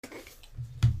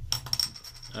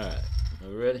All right, are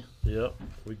we ready? Yep,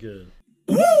 we good.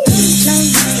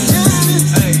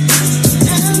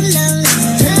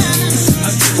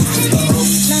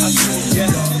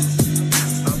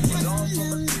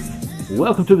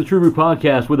 Welcome to the True Brew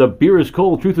Podcast, where the beer is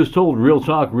cold, truth is told, real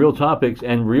talk, real topics,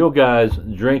 and real guys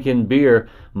drinking beer.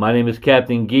 My name is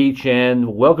Captain Geach,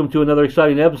 and welcome to another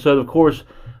exciting episode. Of course,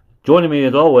 joining me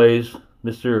as always,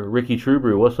 Mr. Ricky True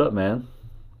Brew. What's up, man?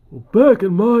 Back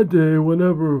in my day,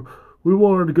 whenever we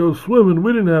wanted to go swimming,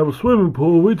 we didn't have a swimming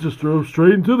pool. We just drove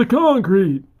straight into the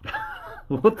concrete.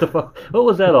 What the fuck? What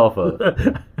was that off of?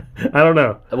 I don't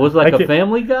know. It was like a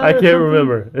Family Guy? I can't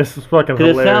remember. This is fucking Because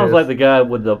hilarious. it sounds like the guy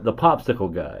with the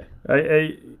popsicle guy.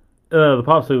 The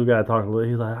popsicle guy talking about it.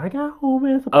 He's like, I got home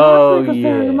and some Oh, popsicles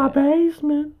down yeah. in my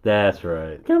basement. That's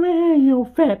right. Come here, you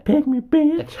old fat pygmy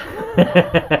bitch.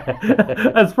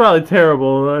 That's probably a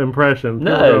terrible impression.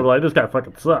 No. Like, this guy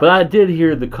fucking sucks. But I did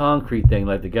hear the concrete thing,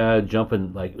 like the guy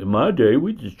jumping, like, in my day,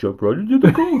 we just jumped right into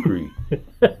the concrete.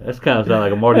 That's kind of sound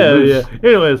like a Marty Yeah, Moose. yeah.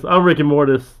 Anyways, I'm Ricky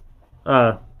Mortis.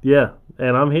 Yeah,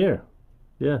 and I'm here.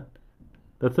 Yeah,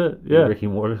 that's it. Yeah, Ricky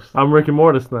Mortis. I'm Ricky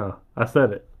Mortis now. I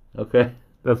said it. Okay.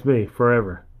 That's me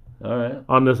forever All right.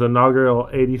 on this inaugural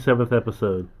 87th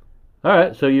episode. All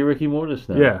right. So you're Ricky Mortis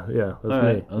now. Yeah, that's All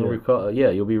right. me. I'm gonna Yeah. recall. Yeah,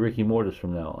 you'll be Ricky Mortis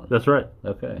from now on. That's right.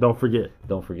 Okay. Don't forget.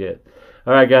 Don't forget.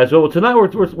 All right, guys. Well, tonight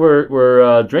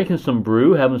we're drinking some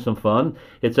brew, having some fun.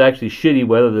 It's actually shitty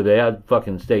weather today. I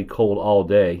fucking stayed cold all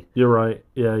day. You're right.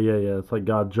 Yeah. It's like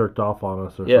God jerked off on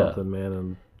us or Yeah. something, man,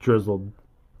 and drizzled.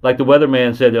 Like the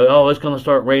weatherman said, oh, it's gonna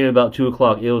start raining about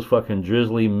 2:00. It was fucking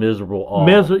drizzly, miserable. All.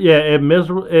 It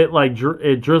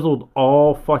drizzled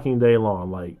all fucking day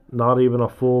long. Like not even a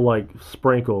full like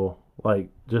sprinkle. Like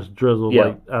just drizzled Yeah.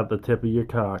 like at the tip of your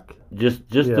cock. Just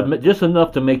Yeah. just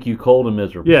enough to make you cold and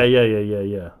miserable. Yeah.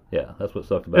 Yeah, that's what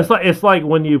sucked about it. It's like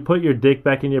when you put your dick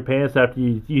back in your pants after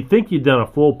you think you've done a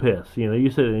full piss. You know, you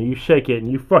sit and you shake it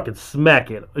and you fucking smack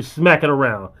it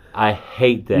around. I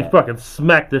hate that. You fucking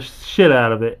smack the shit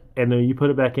out of it, and then you put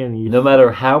it back in. And you No matter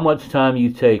how much time you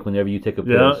take whenever you take a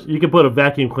piss. yeah, you can put a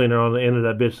vacuum cleaner on the end of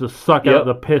that bitch to suck Yep. out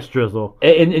the piss drizzle.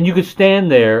 And you could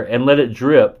stand there and let it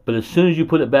drip, but as soon as you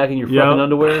put it back in your Yep. fucking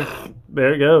underwear,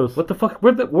 There it goes. what the fuck?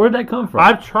 Where'd that come from?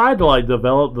 I've tried to like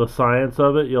develop the science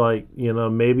of it.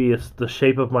 Maybe it's the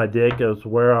shape of my dick as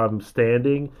where I'm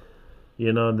standing.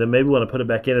 And then maybe when I put it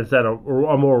back in, it's at a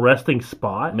more resting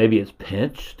spot. Maybe it's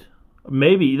pinched.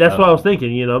 Maybe that's what I was thinking.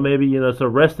 Maybe it's a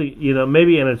resting.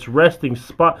 Maybe in its resting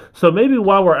spot. So maybe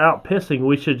while we're out pissing,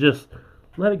 we should just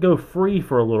let it go free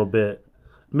for a little bit.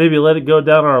 Maybe let it go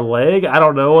down our leg. I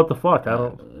don't know what the fuck. I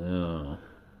don't. Oh.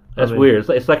 That's weird.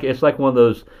 It's like one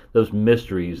of those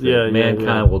mysteries that Yeah,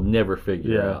 mankind will never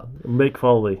figure Yeah, out. Mick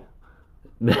Foley.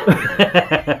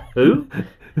 Who?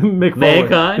 Mick Foley.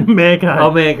 Mankind? Mankind.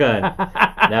 Oh, mankind.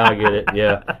 Now I get it.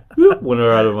 Yeah. Whoop, went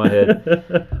right out of my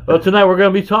head. Well, tonight we're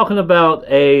going to be talking about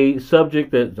a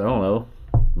subject that, I don't know,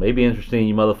 may be interesting to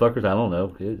you motherfuckers. I don't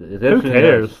know. It's Who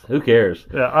cares? Who cares?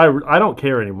 Yeah, I don't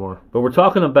care anymore. But we're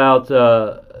talking about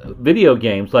video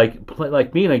games,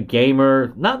 like being a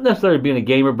gamer, not necessarily being a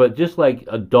gamer, but just like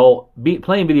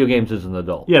playing video games as an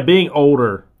adult. Yeah, being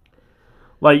older.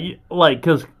 Like,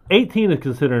 because 18 is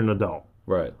considered an adult.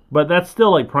 Right. But that's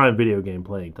still like prime video game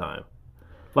playing time.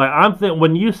 Like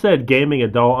when you said gaming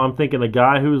adult, I'm thinking a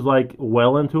guy who's like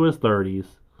well into his 30s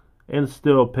and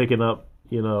still picking up,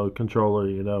 controller,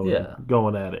 Yeah. and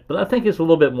going at it. But I think it's a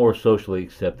little bit more socially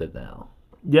accepted now.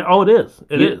 Yeah, oh, it is.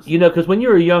 It is. Because when you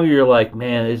were younger, you're like,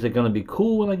 man, is it going to be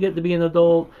cool when I get to be an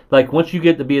adult? Like once you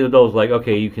get to be an adult, it's like,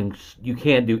 okay, you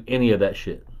can't do any of that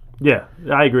shit. Yeah,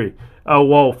 I agree.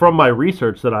 Well, from my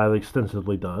research that I've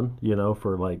extensively done,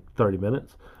 for like 30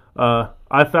 minutes,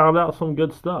 I found out some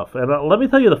good stuff. And let me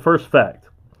tell you the first fact.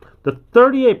 The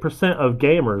 38% of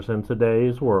gamers in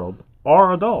today's world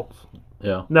are adults.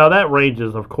 Yeah. Now, that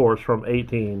ranges, of course, from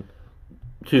 18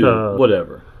 to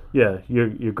whatever. Yeah, your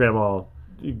grandma's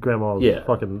Yeah.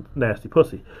 fucking nasty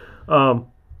pussy.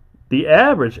 The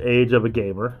average age of a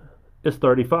gamer is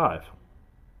 35.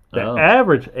 The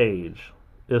average age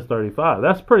is 35.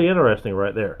 That's pretty interesting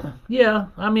right there. Yeah,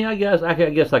 I mean, I guess I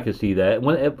could see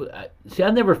that.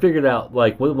 I never figured out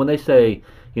like when they say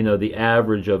the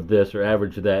average of this or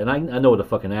average of that, and I know what a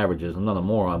fucking average is. I'm not a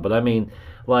moron, but I mean,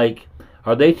 like,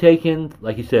 are they taking,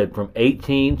 like you said, from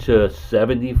 18 to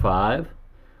 75?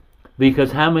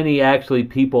 Because how many actually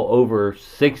people over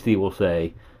 60 will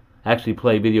say actually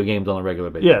play video games on a regular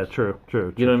basis? Yeah, true.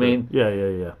 You know what I mean?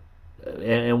 Yeah.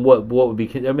 And what would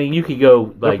be? I mean, you could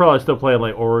go They're like probably still playing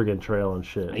like Oregon Trail and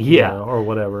shit. Yeah. Or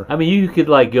whatever. I mean, you could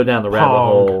like go down the rabbit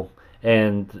Pong. hole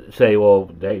and say, well,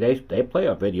 they play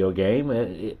a video game.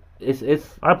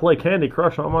 It's I play Candy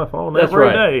Crush on my phone that's every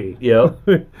right. day.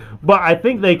 Yep. But I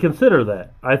think they consider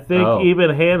that. I think Oh. even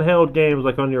handheld games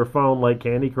like on your phone, like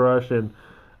Candy Crush and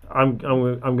I'm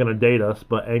gonna date us,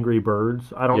 but Angry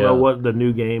Birds. I don't Yeah. know what the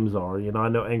new games are. You know, I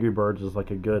know Angry Birds is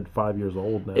like a good 5 years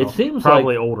old now. It seems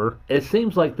probably like- older. It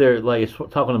seems like they're like it's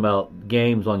talking about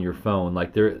games on your phone.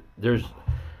 Like there's.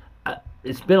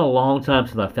 It's been a long time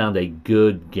since I found a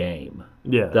good game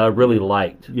that Yeah, I really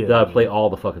liked. Yeah. That I play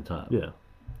all the fucking time. yeah,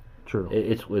 true.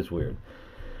 It's weird.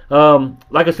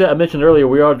 Like I said, I mentioned earlier,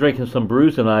 we are drinking some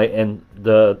brews tonight, and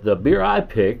the beer I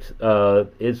picked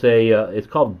is it's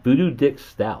called Voodoo Dick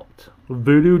Stout.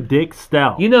 Voodoo Dick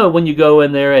Stout. You know when you go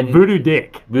in there and Voodoo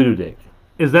Dick. Voodoo Dick.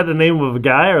 Is that the name of a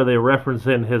guy, or are they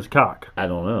referencing his cock? I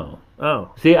don't know.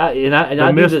 Oh, See, I do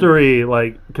the mystery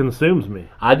like consumes me.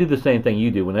 I do the same thing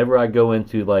you do. Whenever I go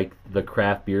into like the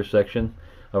craft beer section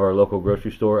of our local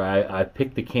grocery store, I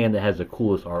pick the can that has the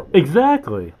coolest artwork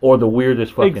Exactly. or the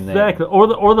weirdest fucking name. Exactly,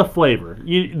 or the flavor,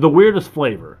 the weirdest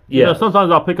flavor. You know, Yes.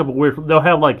 sometimes I'll pick up a weird. They'll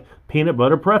have like peanut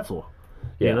butter pretzel.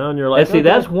 Yeah. You know, and you're like, and see, okay.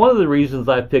 that's one of the reasons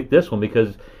I picked this one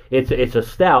because it's a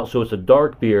stout, so it's a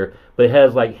dark beer, but it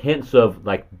has like hints of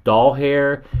like doll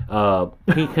hair,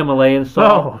 pink Himalayan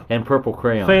salt, Oh. and purple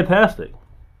crayon. fantastic.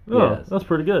 Oh, Yes. that's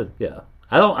pretty good. Yeah,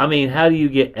 I mean, how do you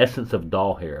get essence of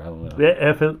doll hair? I don't know.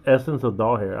 The essence of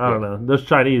doll hair. I don't know. Those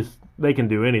Chinese, they can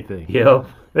do anything. You know,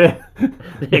 Yeah.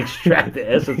 they extract the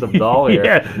essence of doll hair.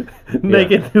 Yeah, they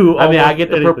can do. I mean, I almost get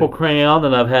the anything. purple crayon,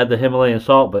 and I've had the Himalayan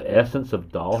salt, but essence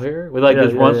of doll hair? We like Yeah,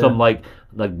 just yeah, run yeah. some like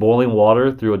boiling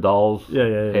water through a doll's Yeah,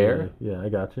 hair. Yeah, I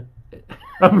got you.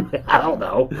 I don't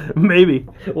know. Maybe.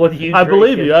 What do you? I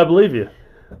believe drink? you. I believe you.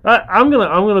 I'm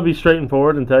gonna be straight and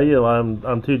forward and tell you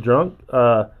I'm too drunk.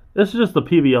 This is just the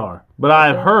PBR, but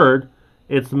I've heard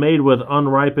it's made with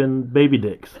unripened baby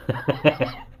dicks.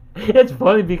 It's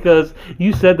funny because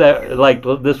you said that like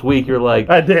this week. You're like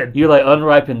I did. You're like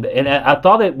unripened, and I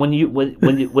thought it when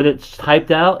it's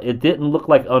typed out, it didn't look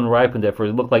like unripened at first.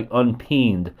 It looked like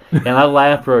unpeened, and I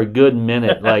laughed for a good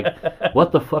minute. Like,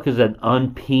 what the fuck is an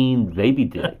unpeened baby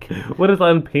dick? What does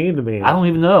unpeened mean? I don't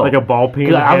even know. Like a ball peen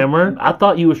 'Cause hammer? I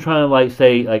thought you was trying to like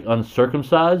say like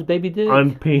uncircumcised baby dick.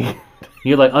 Unpeened.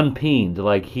 You're like unpeened,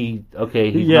 like he's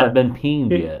Yeah. not been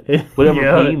peened yet. Whatever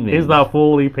Yeah, peen means. he's not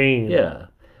fully peened. Yeah.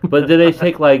 But do they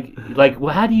take like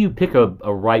well, how do you pick a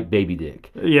ripe baby dick?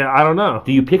 Yeah, I don't know.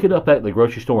 Do you pick it up at the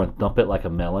grocery store and thump it like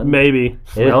a melon? Maybe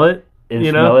smell it. And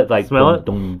you smell know? it like smell it.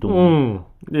 dum, dum, dum.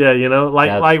 Mm. Yeah, you know,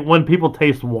 That's- like when people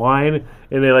taste wine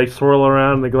and they like swirl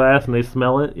around in the glass and they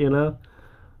smell it. You know,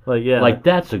 like yeah, Like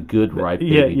that's a good ripe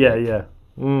baby yeah, dick. yeah, yeah.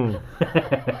 Mm.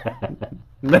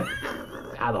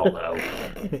 I don't know.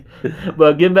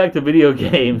 But getting back to video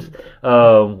games,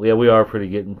 yeah, we are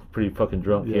getting pretty fucking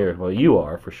drunk here. Well, you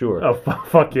are for sure. Oh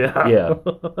fuck yeah. Yeah.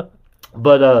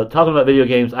 But talking about video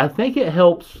games, I think it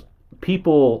helps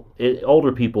people,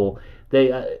 older people,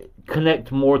 they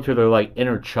connect more to their like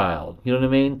inner child. You know what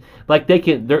I mean? Like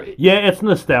they're Yeah, it's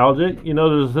nostalgic. You know,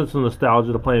 there's a sense of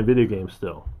nostalgia to playing video games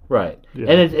still. right,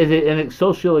 Yeah. and it's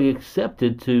socially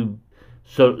accepted to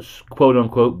quote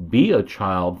unquote be a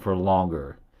child for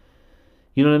longer.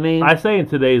 You know what I mean? I say in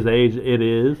today's age, it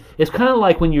is. It's kind of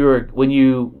like when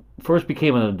you first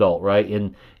became an adult, right?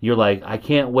 And you're like, I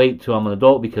can't wait till I'm an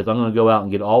adult because I'm going to go out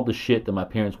and get all the shit that my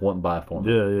parents wouldn't buy for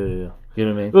me. Yeah, yeah, yeah. You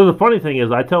know what I mean? Well, the funny thing is,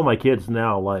 I tell my kids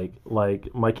now, like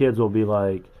my kids will be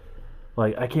like,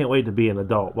 I can't wait to be an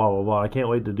adult, blah blah blah. I can't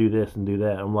wait to do this and do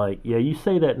that. I'm like, yeah, you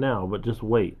say that now, but just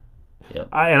wait. Yep.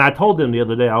 And I told them the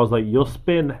other day, I was like, you'll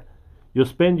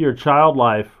spend your child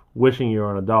life wishing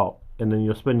you're an adult, and then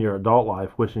you'll spend your adult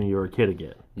life wishing you were a kid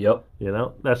again. Yep. You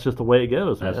know, that's just the way it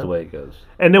goes. That's man. the way it goes.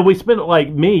 And then we spend it like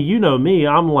me. You know me.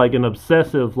 I'm like an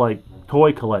obsessive like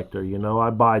toy collector. You know,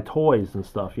 I buy toys and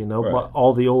stuff. You know, Right.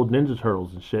 all the old Ninja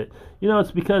Turtles and shit. You know,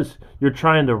 it's because you're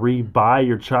trying to re-buy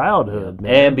your childhood,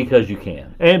 man. And because you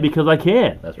can. And because I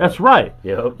can. That's right.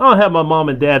 Yep. I don't have my mom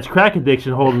and dad's crack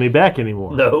addiction holding me back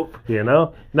anymore. Nope. You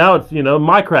know, now it's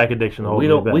my crack addiction holding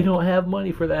me back. We don't have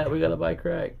money for that. We got to buy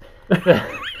crack.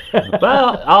 But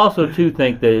I also too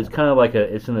think that it's kind of like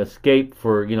it's an escape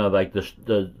for like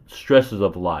the stresses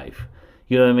of life.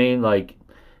 You know what I mean? Like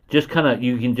just kind of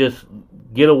you can just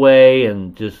get away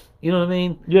and just you know what I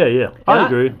mean? Yeah, yeah. I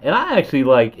agree. And I actually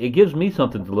like it gives me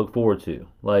something to look forward to.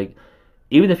 Like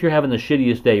even if you're having the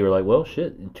shittiest day, you're like, well,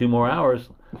 shit, in 2 more hours,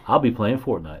 I'll be playing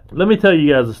Fortnite. Let me tell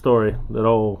you guys a story that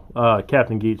old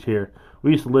Captain Geach here.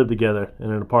 We used to live together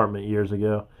in an apartment years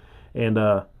ago, and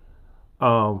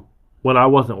when I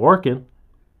wasn't working,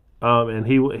 and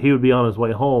he would be on his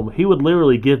way home, he would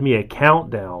literally give me a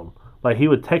countdown Like, he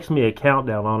would text me a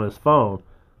countdown on his phone,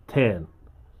 10,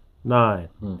 9.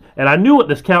 And I knew what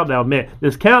this countdown meant.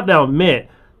 This countdown meant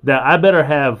that I better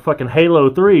have fucking Halo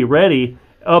 3 ready,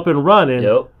 up and running,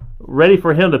 Yep. ready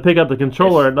for him to pick up the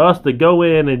controller and us to go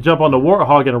in and jump on the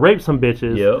Warthog and rape some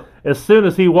bitches Yep. as soon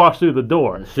as he walks through the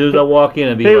door. As soon as I walk in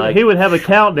and be like, He would have a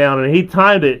countdown, and he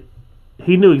timed it.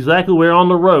 He knew exactly where on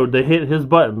the road to hit his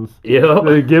buttons. Yep.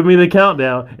 To give me the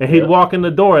countdown, and he'd Yep. walk in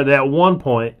the door at that one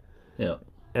point, yeah.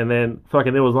 and then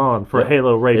fucking it was on for Yeah.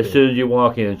 Halo raping. As soon as you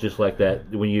walk in, it's just like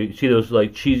that. When you see those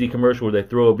like cheesy commercials where they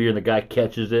throw a beer and the guy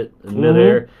catches it in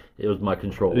midair, it was my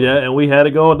controller. Yeah, and we had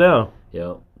it going down.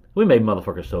 Yeah. We made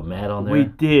motherfuckers so mad on there. We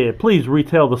did. Please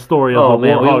retell the story of Oh the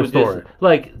man, we Warthog would story. just,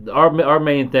 like our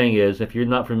main thing is, if you're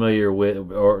not familiar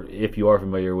with, or if you are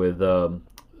familiar with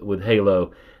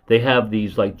Halo, they have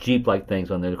these like Jeep like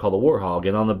things on there called the Warthog,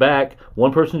 and on the back,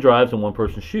 one person drives and one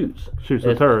person shoots. Shoots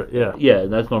the turret, yeah. Yeah,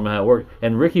 and that's normally how it worked.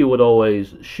 And Ricky would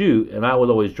always shoot, and I would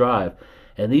always drive.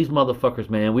 And these motherfuckers,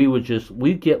 man,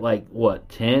 we'd get like, what,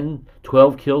 10,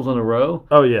 12 kills in a row?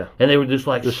 Oh, yeah. And they were just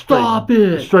like, Just stop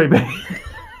it! Straight bang.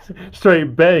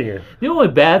 Straight banger. The only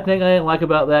bad thing I didn't like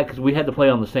about that, because we had to play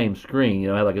on the same screen,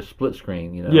 I had like a split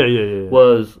screen, Yeah.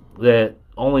 was that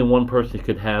only one person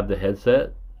could have the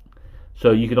headset.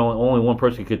 So you could only one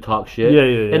person could talk shit.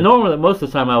 Yeah. And normally, most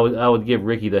of the time, I would give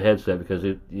Ricky the headset because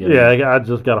it. I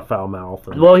just got a foul mouth.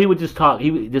 And Well, he would just talk. He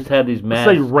would just had these mad.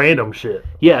 say random shit.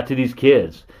 Yeah, to these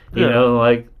kids. You Yeah. know,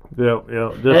 like. Yeah.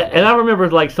 And I remember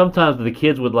like sometimes the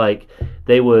kids would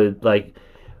they would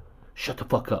shut the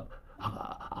fuck up.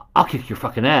 I'll kick your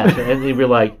fucking ass. And they'd be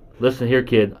like, listen here,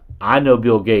 kid. I know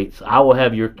Bill Gates. I will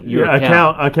have your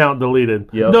account deleted.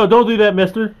 Yep. No, don't do that,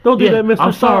 mister. Don't do that, mister.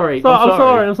 I'm sorry.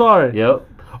 I'm sorry. Yep.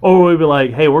 Or we'd be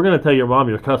like, hey, we're going to tell your mom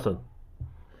you're cussing.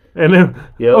 And then,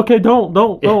 Yep. okay, don't.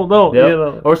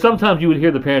 Yep. Or sometimes you would hear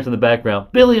the parents in the background,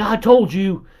 Billy, I told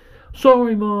you.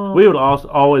 Sorry, Mom. We would also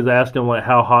always ask them like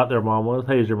how hot their mom was.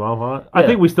 Hey, is your mom hot? I Yeah.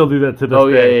 think we still do that to this Oh,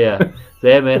 day. yeah.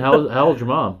 Say, hey, man, how old's your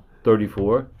mom?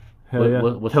 34. Hell yeah.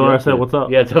 What's Tell she her I up said to? what's up.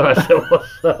 Yeah, tell her I said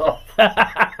what's up.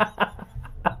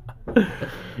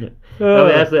 I mean,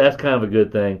 that's kind of a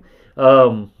good thing.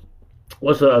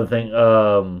 What's the other thing?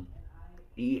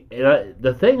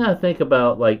 The thing I think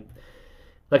about, like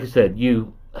I said,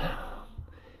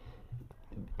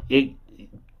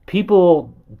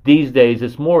 people these days,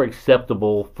 it's more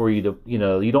acceptable for you to,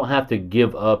 you don't have to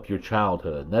give up your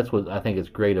childhood. And that's what I think is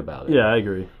great about it. Yeah, I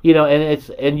agree.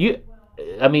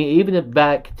 I mean, even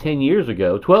back 10 years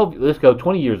ago,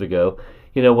 20 years ago,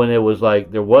 when it was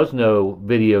like there was no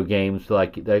video games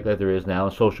like there is now,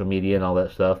 and social media and all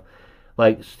that stuff.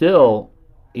 Like, still,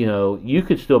 you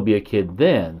could still be a kid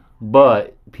then,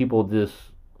 but people just,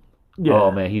 oh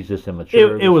man, he's just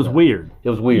immature. It was weird. It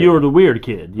was weird. You were the weird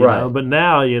kid, you Right. know. But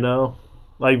now,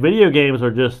 like video games are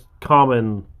just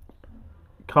common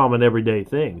everyday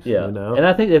things. Yeah, You know. and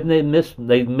I think if they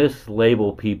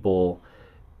mislabel people.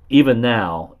 Even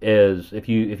now, as if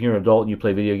you're an adult and you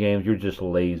play video games, you're just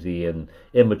lazy and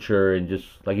immature and just,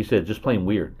 like you said, just plain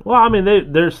weird. Well, I mean,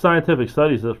 there's scientific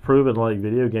studies that's proven like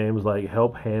video games like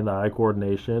help hand-eye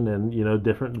coordination and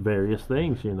different various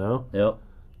things. Yep.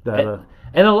 That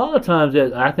And a lot of times,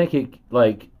 I think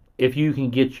if you can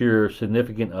get your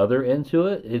significant other into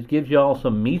it, it gives y'all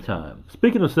some me time.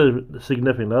 Speaking of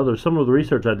significant others, some of the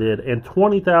research I did in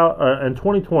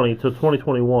 2020 to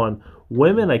 2021.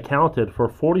 Women accounted for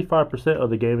 45% of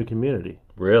the gaming community.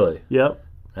 Really? Yep.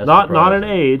 That's Not an surprising.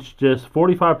 age, just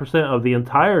 45% of the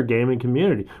entire gaming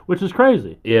community, which is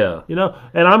crazy. Yeah.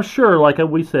 And I'm sure, like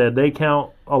we said, they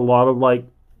count a lot of like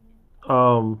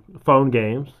phone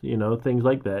games, things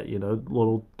like that,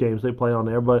 little games they play on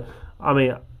there. But I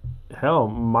mean, hell,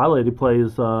 my lady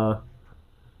plays games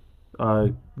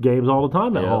all the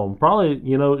time at home.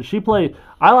 Probably, she plays.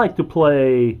 I like to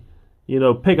play.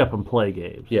 Pick up and play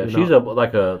games. Yeah, she's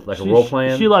like a role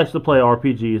playing. She likes to play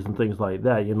RPGs and things like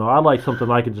that. I like something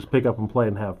I can just pick up and play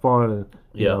and have fun. And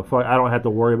I don't have to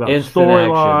worry about Instant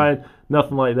storyline,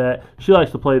 nothing like that. She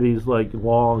likes to play these like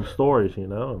long stories.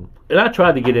 And I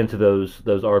tried to get into those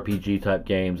RPG type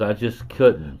games. I just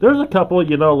couldn't. There's a couple.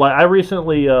 Like I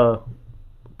recently,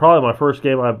 probably my first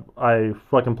game I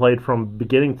fucking played from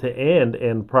beginning to end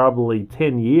in probably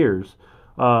 10 years.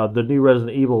 The new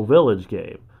Resident Evil Village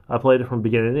game. I played it from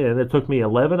beginning to end. It took me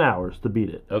 11 hours to beat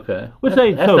it. Okay. Which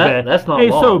ain't so bad. That's not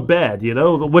ain't long. so bad,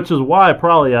 which is why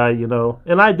probably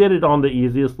and I did it on the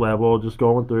easiest level, just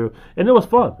going through, and it was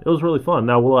fun. It was really fun.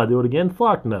 Now, will I do it again?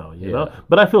 Fuck no, you know.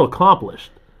 But I feel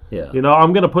accomplished. Yeah.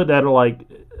 I'm going to put that like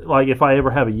if I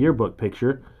ever have a yearbook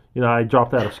picture, I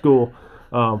dropped out of school.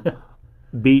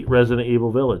 beat Resident Evil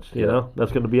Village. You Yeah. know,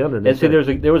 that's going to be underneath. And see,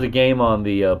 that. there was a game on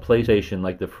the PlayStation,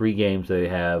 like the free games they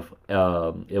have.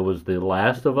 It was The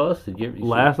Last of Us. Did you see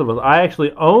Last of Us. I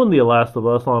actually own The Last of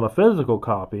Us on a physical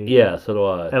copy. Yeah, so do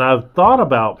I. And I've thought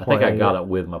about I playing think I got it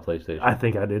with my PlayStation. I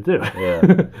think I did too.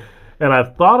 Yeah. And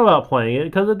I've thought about playing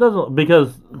it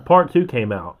because part 2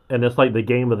 came out and it's like the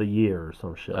game of the year or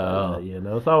some shit. Like that, you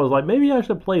know. So I was like, maybe I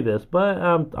should play this, but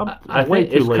I way think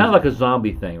too it's lazy. kind of like a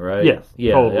zombie thing, right? Yes,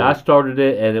 Yeah. totally. I started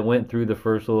it and it went through the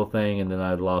first little thing, and then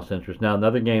I lost interest. Now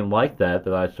another game like that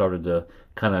I started to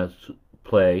kind of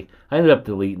play. I ended up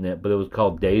deleting it, but it was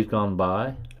called Days Gone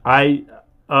By.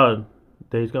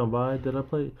 Days Gone By. Did I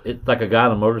play? It's like a guy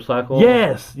on a motorcycle.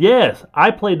 Yes.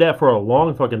 I played that for a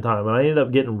long fucking time, and I ended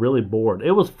up getting really bored.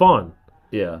 It was fun.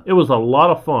 Yeah. It was a lot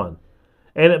of fun,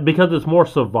 and because it's more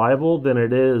survival than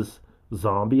it is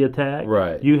zombie attack.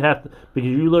 Right. You have to, because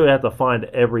you literally have to find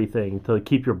everything to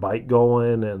keep your bike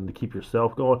going and to keep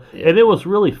yourself going. Yeah. And it was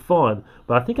really fun.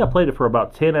 But I think I played it for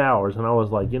about 10 hours, and I was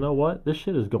like, you know what? This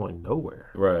shit is going nowhere.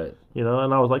 Right. You know,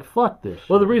 and I was like, fuck this shit.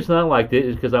 Well, the reason I liked it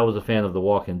is because I was a fan of The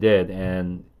Walking Dead,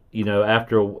 and you know,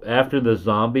 after the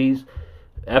zombies,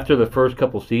 after the first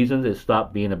couple seasons, it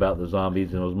stopped being about the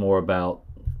zombies and it was more about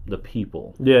the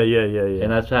people. Yeah. And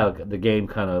that's how the game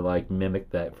kind of like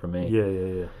mimicked that for me.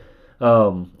 Yeah.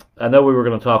 I know we were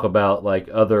going to talk about like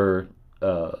other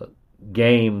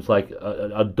games, like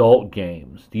adult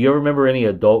games. Do you ever remember any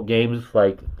adult games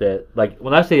like that? Like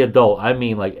when I say adult, I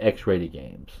mean like X-rated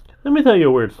games. Let me tell you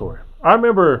a weird story. I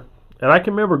remember, and I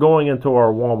can remember going into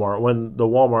our Walmart when the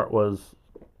Walmart was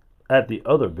at the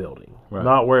other building, Right.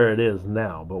 not where it is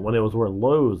now, but when it was where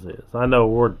Lowe's is. I know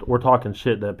we're talking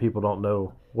shit that people don't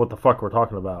know what the fuck we're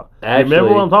talking about. You remember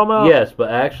what I'm talking about? Yes,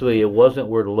 but actually it wasn't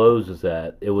where Lowe's is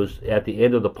at. It was at the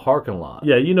end of the parking lot.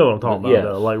 Yeah, you know what I'm talking about, Yes.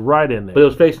 though. Like right in there. But it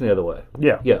was facing the other way.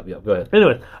 Yeah. Yeah, go ahead.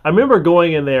 Anyways, I remember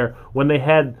going in there when they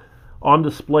had on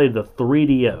display the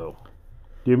 3DO.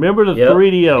 Do you remember the Yep.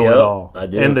 3DO Yep, at all? I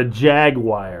do. And the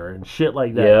Jaguar and shit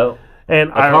like that. Yeah. And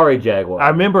Atari Jaguar. I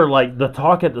remember like the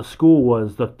talk at the school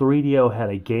was the 3DO had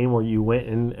a game where you went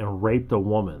in and raped a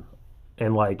woman.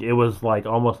 And like it was like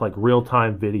almost like real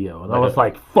time video. And I was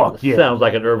like, fuck yeah. Sounds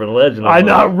like an urban legend. I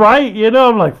know, right? You know,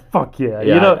 I'm like, fuck yeah.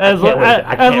 Yeah, You know,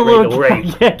 I can't wait to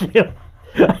rape.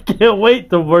 I can't wait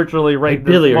to virtually Hey, rape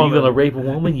Billy, this are you woman. going to rape a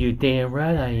woman? You damn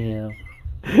right I am.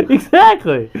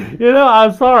 Exactly. You know,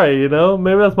 I'm sorry, you know,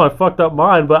 maybe that's my fucked up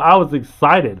mind, but I was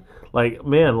excited. Like,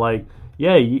 man, like,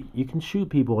 yeah, you can shoot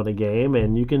people in a game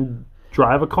and you can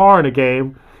drive a car in a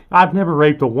game. I've never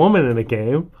raped a woman in a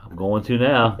game. I'm going to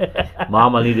now.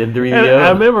 Mom, I need a 3DO. And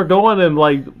I remember going and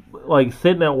like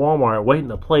sitting at Walmart waiting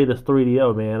to play this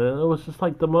 3DO, man, and it was just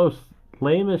like the most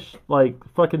lamest like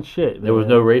fucking shit. There was man.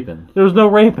 no raping. There was no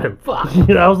raping. Fuck. You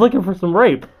know, I was looking for some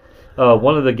rape.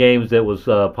 One of the games that was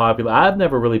popular, I've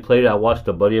never really played it. I watched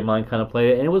a buddy of mine kind of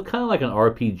play it, and it was kind of like an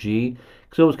RPG,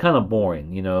 so it was kind of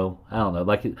boring, you know. I don't know.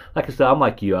 Like I said, I'm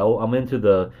like you. I'm into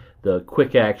the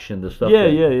quick action, the stuff. Yeah.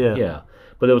 Yeah.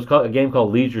 But it was a game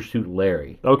called Leisure Suit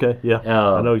Larry. Okay, yeah.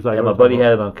 I know exactly And what my you're buddy talking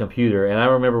had it on computer, and I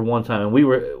remember one time, and we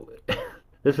were.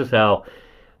 This is how,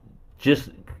 just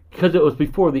because it was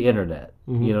before the internet,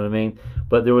 Mm-hmm. you know what I mean.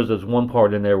 But there was this one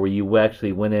part in there where you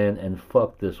actually went in and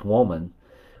fucked this woman,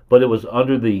 but it was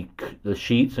under the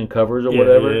sheets and covers or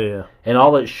whatever. Yeah. And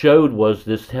all it showed was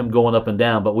this him going up and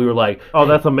down. But we were like, Oh,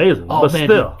 that's amazing. "Oh but man,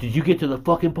 still. did you get to the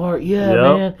fucking part? Yeah,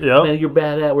 Yep, man. yep. Man, you're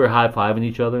bad at." We were high fiving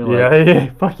each other. And like, Yeah,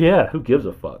 fuck yeah. who gives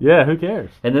a fuck? Yeah, who cares?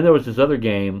 And then there was this other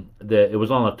game that it was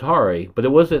on Atari, but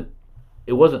it wasn't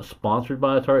sponsored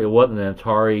by Atari. It wasn't an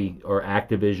Atari or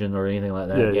Activision or anything like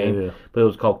that game. Yeah. But it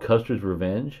was called Custer's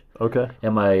Revenge, Okay.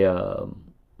 and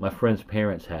my friend's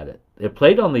parents had it. It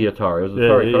played on the Atari. It was an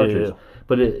Atari cartridge, yeah.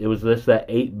 but it was that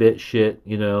 8-bit shit,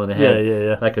 you know, and it had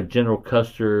Yeah. like a General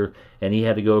Custer, and he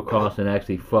had to go across and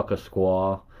actually fuck a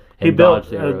squaw and He built.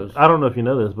 dodge arrows. I don't know if you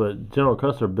know this, but General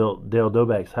Custer built Dale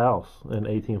Doback's house in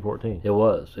 1814.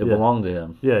 It belonged to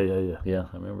him. Yeah. Yeah,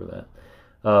 I remember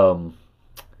that.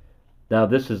 Now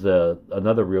this is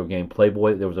another real game,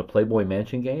 Playboy. There was a Playboy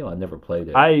Mansion game. I never played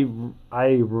it. I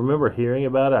remember hearing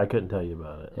about it. I couldn't tell you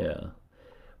about it. Yeah,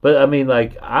 but I mean,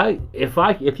 like,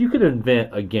 if you could invent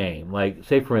a game, like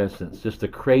say for instance, just the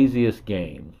craziest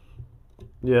game,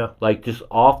 Yeah. like just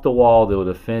off the wall that would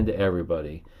offend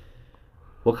everybody,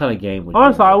 what kind of game would?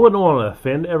 Honestly, you I invent? wouldn't want to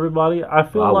offend everybody. I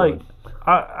feel I like would.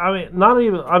 I mean, not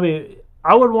even. I mean,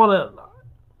 I would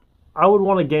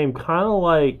want a game kind of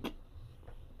like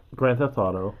Grand Theft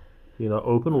Auto, you know,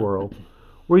 open world,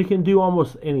 where you can do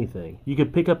almost anything. You can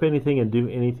pick up anything and do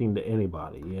anything to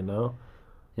anybody, you know?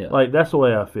 Yeah. Like, that's the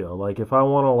way I feel. Like, if I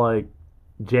want to, like,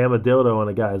 jam a dildo in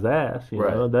a guy's ass. You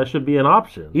Right. know, that should be an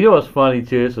option. You know what's funny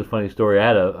too? This is a funny story. I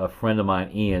had a friend of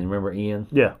mine, Ian. Remember Ian?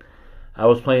 Yeah. I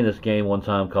was playing this game one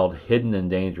time called Hidden and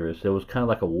Dangerous. It was kind of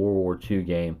like a World War II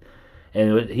game,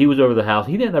 and he was over the house.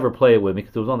 He didn't ever play it with me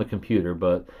because it was on the computer,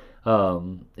 but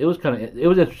it was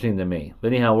interesting to me. But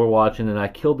anyhow, we're watching, and I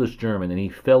killed this German, and he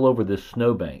fell over this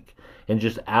snowbank, and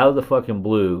just out of the fucking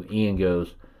blue, Ian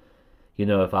goes, "You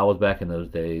know, if I was back in those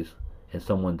days and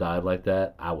someone died like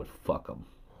that, I would fuck them."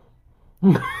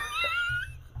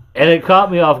 And it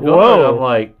caught me off guard. Whoa. I'm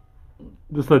like,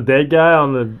 Just a dead guy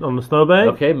on the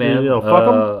snowbank. okay, man. You know,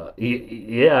 fuck him.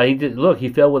 Yeah, he did. Look, he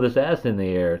fell with his ass in the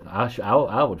air. I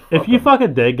would fuck If you him. fuck a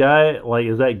dead guy, like,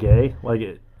 is that gay? Like,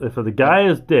 if the guy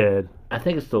is dead I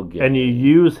think it's still gay. and you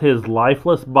use his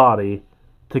lifeless body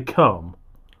to come,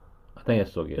 I think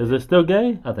it's still gay. is it still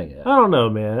gay? I think yeah. I don't know,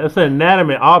 man. It's an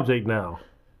inanimate object now.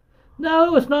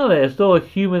 No, it's not. It's still a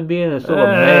human being. It's still a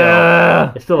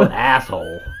male. It's still an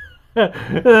asshole.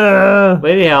 But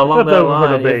anyhow, along That's that open for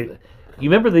line, debate. you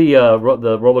remember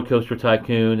the roller coaster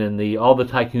tycoon and all the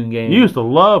tycoon games? You used to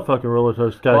love fucking roller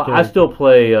coaster Well, tycoon. I still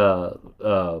play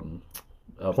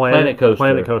Planet Coaster.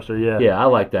 Planet Coaster, yeah. Yeah, I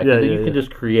like that. 'Cause Yeah, then yeah, you yeah. can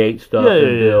just create stuff Yeah, yeah,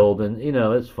 and yeah. build, and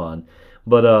it's fun.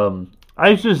 But I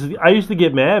used to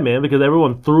get mad, man, because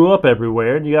everyone threw up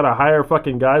everywhere, and you got to hire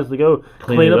fucking guys to go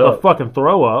clean it up up. the fucking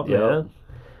throw up, Yeah. man.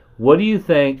 what do you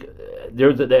think?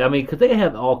 I mean, because they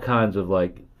have all kinds of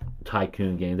like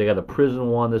tycoon games. They got a prison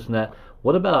one, this and that.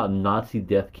 What about a Nazi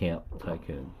death camp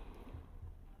tycoon?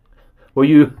 Where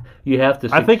you have to.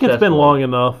 I think it's been successfully- long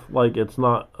enough, like it's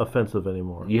not offensive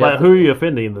anymore. You Like, have to- who are you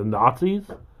offending? The Nazis?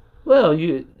 Well,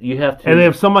 you have to. And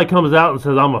if somebody comes out and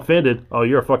says I'm offended, oh,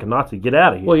 you're a fucking Nazi. Get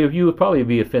out of here. well, you would probably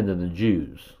be offending the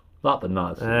Jews, not the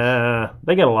Nazis.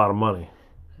 They get a lot of money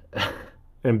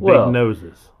and big Well,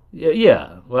 noses.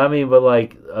 Yeah. Well, I mean, but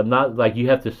like not like you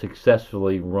have to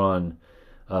successfully run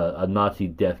a Nazi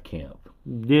death camp.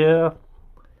 Yeah,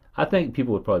 I think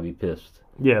people would probably be pissed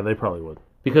yeah, they probably would.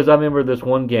 because I remember this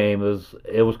one game.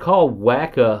 It was called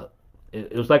Wacka.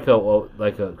 It was like a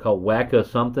called Wacka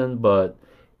something, but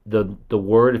the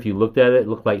word, if you looked at it,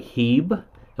 looked like Heb.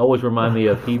 It always reminded me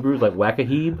of Hebrews, like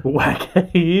Wackaheeb.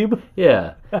 Wackaheeb.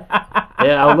 Yeah.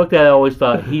 Yeah, I looked at it, I always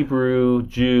thought Hebrew,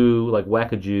 Jew, like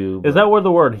Wacka-Jew. Is that where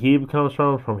the word Heb comes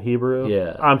from Hebrew?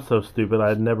 Yeah. I'm so stupid.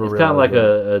 I'd never It's realized kind of like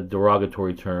that. a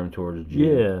derogatory term towards Jew.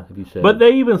 Yeah. If you said, But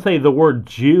they even say the word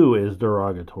Jew is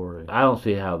derogatory. I don't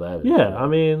see how that is. Yeah, I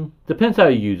mean, Depends how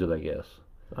you use it, I guess.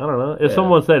 I don't know. If Yeah.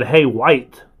 someone said, hey,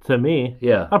 white, to me,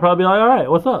 Yeah. I'd probably be like, all right,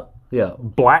 what's up? Yeah.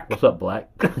 Black. What's up, Black?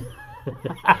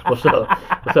 What's up?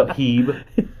 What's up, Heb?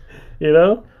 You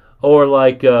know? Or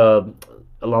like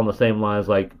along the same lines,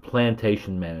 like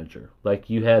plantation manager, like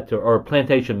you had to, or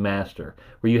plantation master,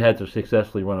 where you had to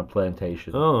successfully run a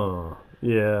plantation. Oh,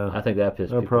 yeah. I think that pissed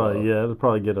That'd people probably, off. yeah, it'd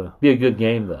probably get a Be a good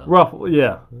game though. ruffle.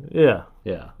 Yeah, yeah.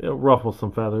 Yeah. It'll ruffle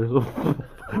some feathers.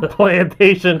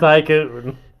 Plantation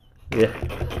tycoon. Yeah.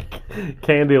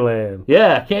 Candyland.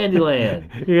 Yeah.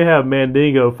 Candyland. You have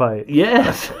Mandingo fight.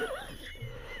 Yes.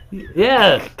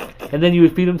 Yes. And then you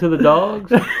would feed them to the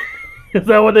dogs. Is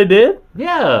that what they did?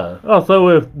 Yeah. Oh, so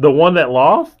if the one that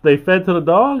lost, they fed to the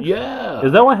dogs? Yeah.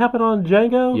 Is that what happened on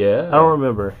Django? Yeah. I don't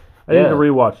remember. I need Yeah. to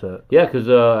rewatch that. Yeah, because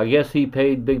I guess he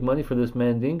paid big money for this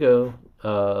Mandingo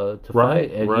to Right,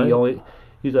 fight, and right.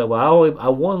 he's like, well, I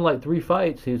won like 3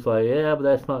 fights. He's like, yeah, but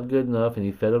that's not good enough, and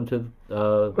he fed him to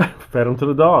Fed them to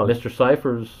the dogs. Mr.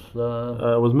 Cypher's.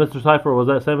 Was Mr. Cypher, was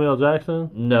that Samuel Jackson?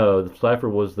 No, the Cypher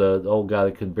was the old guy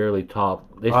that could barely talk.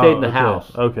 They stayed in the okay.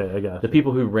 house. Okay, I got The you.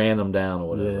 people who ran him down or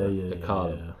whatever, Yeah, that yeah, caught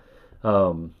yeah.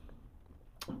 him.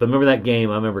 But remember that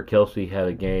game? I remember Kelsey had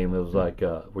a game. It was like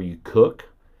where you cook.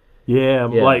 Yeah,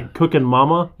 Yeah. like Cooking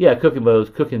Mama, Yeah, cooking, but it was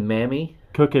cooking Mammy.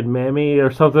 Cooking Mammy, or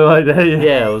something like that.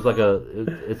 Yeah, it was like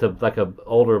it's like a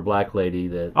older black lady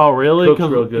that. Oh, really? Cooks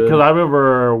real good. Because I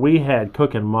remember we had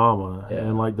Cooking Mama, Yeah.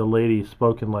 and like the lady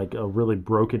spoke in like a really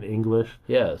broken English.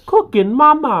 Yes. Cooking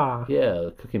Mama. Yeah,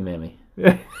 cooking Mammy.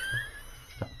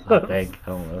 I think. I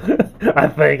don't know. I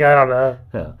don't know.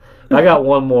 Yeah. I got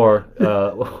one more.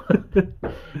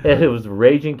 And it was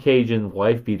Raging Cajun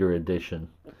Wife Beater Edition.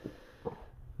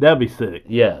 That'd be sick.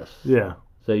 Yes. Yeah.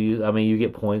 So you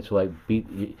get points for like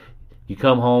you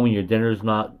come home and your dinner's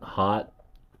not hot.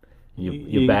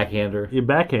 You backhand her. You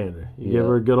backhander. You Yeah. give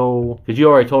her a good old. Because you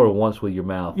already told her once with your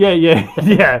mouth. Yeah, yeah,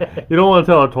 yeah. You don't want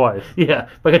to tell her twice. Yeah,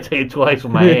 but I can tell you twice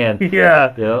with my hand.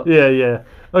 Yeah. Yeah. Yeah, yeah.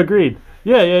 Agreed.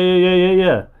 Yeah, yeah, yeah, yeah, yeah,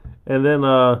 yeah. And then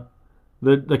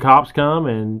the cops come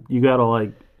and you gotta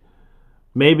like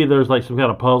maybe there's like some kind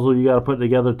of puzzle you got to put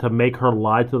together to make her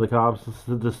lie to the cops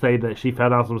to say that she fell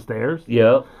down some stairs.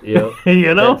 Yep.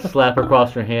 You know, That slap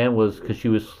across her hand was because she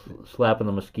was slapping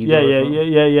a mosquito.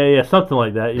 yeah, something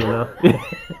like that. You know.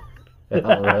 I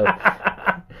don't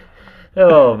know.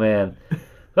 Oh man.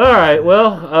 All right.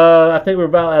 Well, I think we're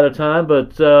about out of time,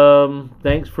 but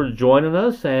thanks for joining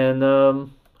us, and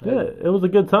yeah, it was a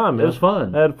good time, man. It was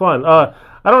fun. I had fun.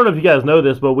 I don't know if you guys know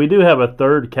this, but we do have a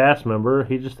third cast member.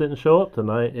 He just didn't show up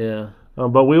tonight. Yeah.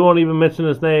 But we won't even mention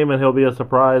his name, and he'll be a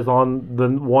surprise on the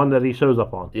one that he shows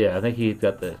up on. Yeah, I think he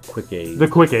got the quick AIDS. The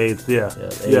quick AIDS, yeah.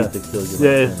 The AIDS that kills you.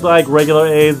 Yeah, it's like regular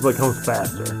AIDS, but comes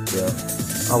faster.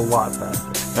 Yeah. A lot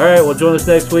faster. All right, well, join us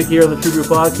next week here on the True Brew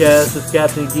Podcast. This is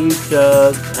Captain Geek.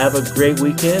 Have a great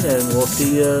weekend, and we'll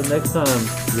see you next time.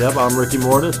 Yep, I'm Ricky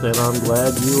Mortis, and I'm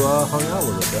glad you hung out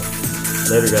with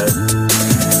us. Later, guys.